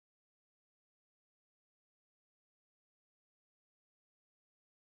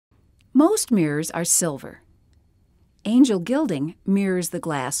Most mirrors are silver. Angel gilding mirrors the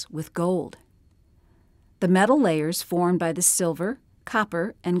glass with gold. The metal layers formed by the silver,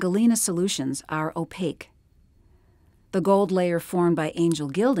 copper, and galena solutions are opaque. The gold layer formed by angel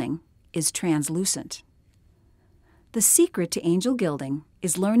gilding is translucent. The secret to angel gilding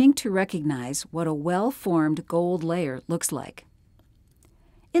is learning to recognize what a well-formed gold layer looks like.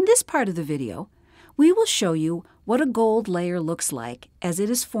 In this part of the video, we will show you what a gold layer looks like as it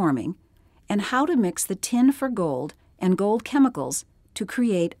is forming and how to mix the tin for gold and gold chemicals to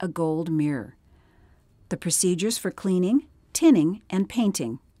create a gold mirror. The procedures for cleaning, tinning, and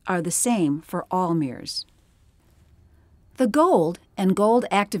painting are the same for all mirrors. The gold and gold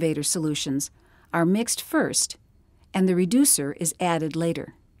activator solutions are mixed first, and the reducer is added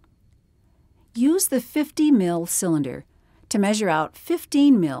later. Use the 50 ml cylinder to measure out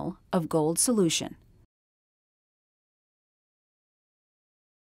 15 ml of gold solution.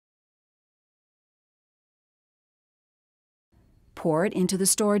 Pour it into the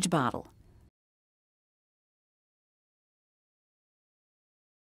storage bottle.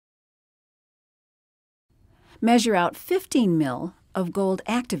 Measure out 15 ml of gold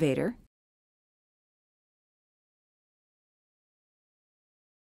activator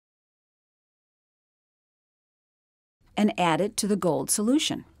and add it to the gold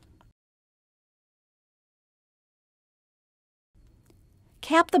solution.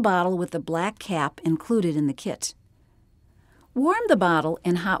 Cap the bottle with the black cap included in the kit. Warm the bottle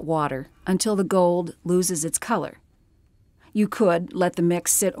in hot water until the gold loses its color. You could let the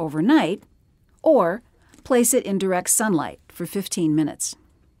mix sit overnight or place it in direct sunlight for 15 minutes.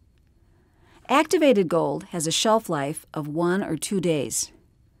 Activated gold has a shelf life of 1 or 2 days.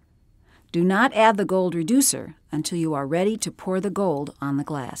 Do not add the gold reducer until you are ready to pour the gold on the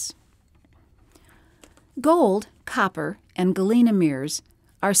glass. Gold, copper, and galena mirrors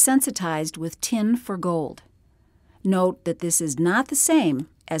are sensitized with tin for gold. Note that this is not the same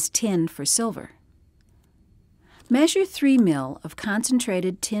as tin for silver. Measure 3 ml of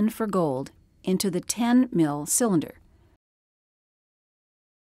concentrated tin for gold into the 10 ml cylinder.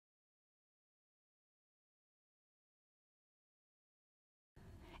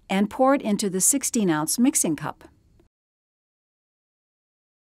 And pour it into the 16-ounce mixing cup.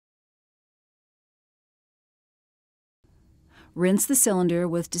 Rinse the cylinder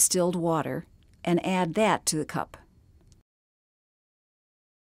with distilled water and add that to the cup.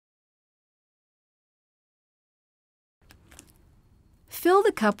 Fill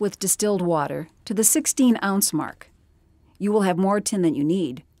the cup with distilled water to the 16-ounce mark. You will have more tin than you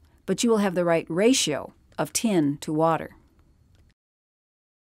need, but you will have the right ratio of tin to water.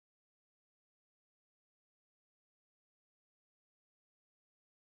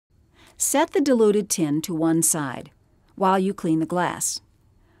 Set the diluted tin to one side while you clean the glass.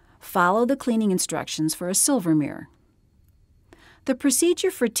 Follow the cleaning instructions for a silver mirror. The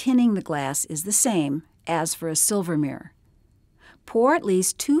procedure for tinning the glass is the same as for a silver mirror. Pour at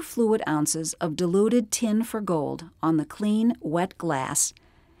least 2 fluid ounces of diluted tin for gold on the clean, wet glass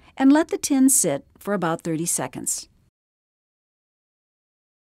and let the tin sit for about 30 seconds.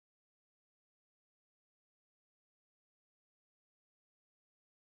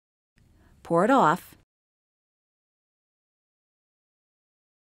 Pour it off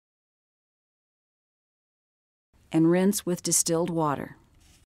and rinse with distilled water.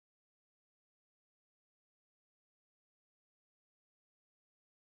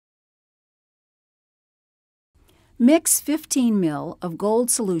 Mix 15 ml of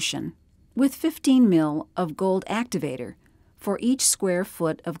gold solution with 15 ml of gold activator for each square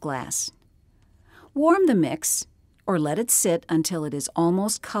foot of glass. Warm the mix or let it sit until it is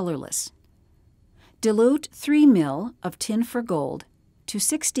almost colorless. Dilute 3 ml of tin for gold to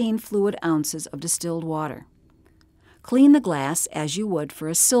 16 fluid ounces of distilled water. Clean the glass as you would for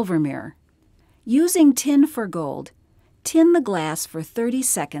a silver mirror. Using tin for gold, tin the glass for 30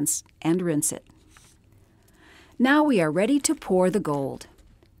 seconds and rinse it. Now we are ready to pour the gold.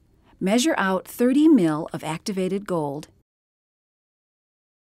 Measure out 30 ml of activated gold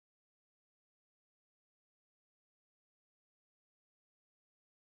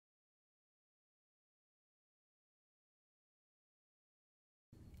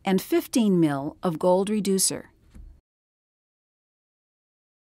and 15 ml of gold reducer.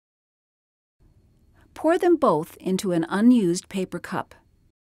 Pour them both into an unused paper cup.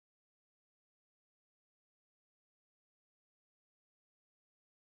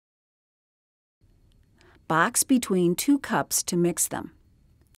 Box between 2 cups to mix them.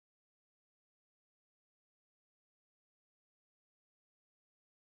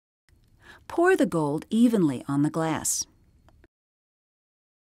 Pour the gold evenly on the glass.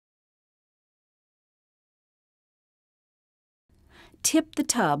 Tip the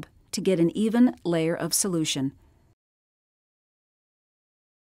tub to get an even layer of solution,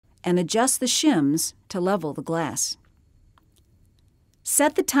 and adjust the shims to level the glass.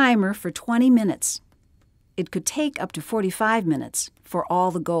 Set the timer for 20 minutes. It could take up to 45 minutes for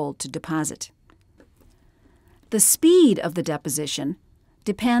all the gold to deposit. The speed of the deposition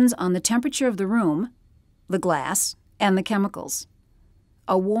depends on the temperature of the room, the glass, and the chemicals.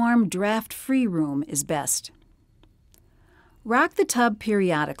 A warm, draft-free room is best. Rock the tub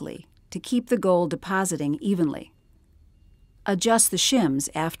periodically to keep the gold depositing evenly. Adjust the shims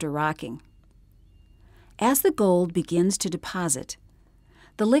after rocking. As the gold begins to deposit,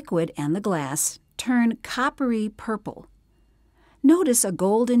 the liquid and the glass turn coppery purple. Notice a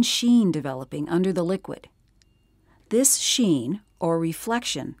golden sheen developing under the liquid. This sheen, or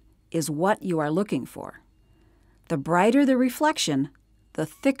reflection, is what you are looking for. The brighter the reflection, the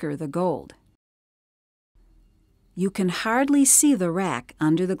thicker the gold. You can hardly see the rack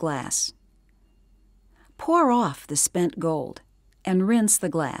under the glass. Pour off the spent gold and rinse the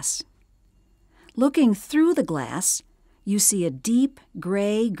glass. Looking through the glass, you see a deep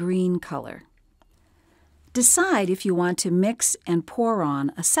gray-green color. Decide if you want to mix and pour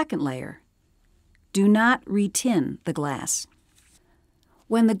on a second layer. Do not retin the glass.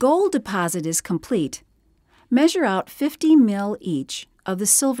 When the gold deposit is complete, measure out 50 ml each of the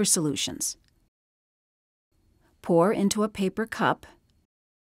silver solutions. Pour into a paper cup.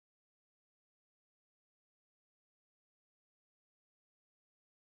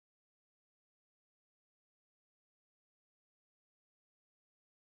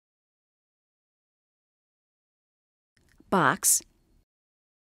 Box,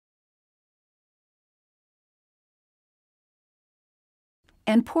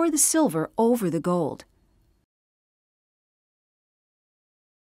 and pour the silver over the gold.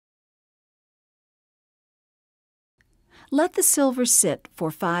 Let the silver sit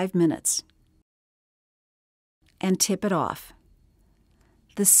for 5 minutes and tip it off.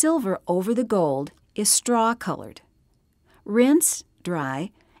 The silver over the gold is straw-colored. Rinse,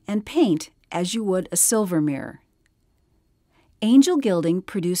 dry, and paint as you would a silver mirror. Angel Gilding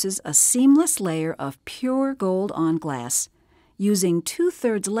produces a seamless layer of pure gold on glass using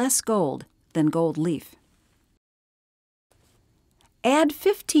 2/3 less gold than gold leaf. Add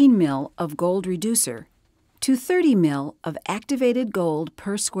 15 ml of gold reducer to 30 ml of activated gold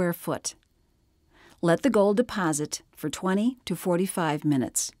per square foot. Let the gold deposit for 20 to 45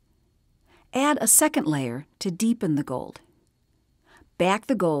 minutes. Add a second layer to deepen the gold. Back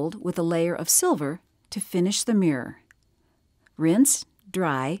the gold with a layer of silver to finish the mirror. Rinse,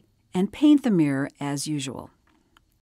 dry, and paint the mirror as usual.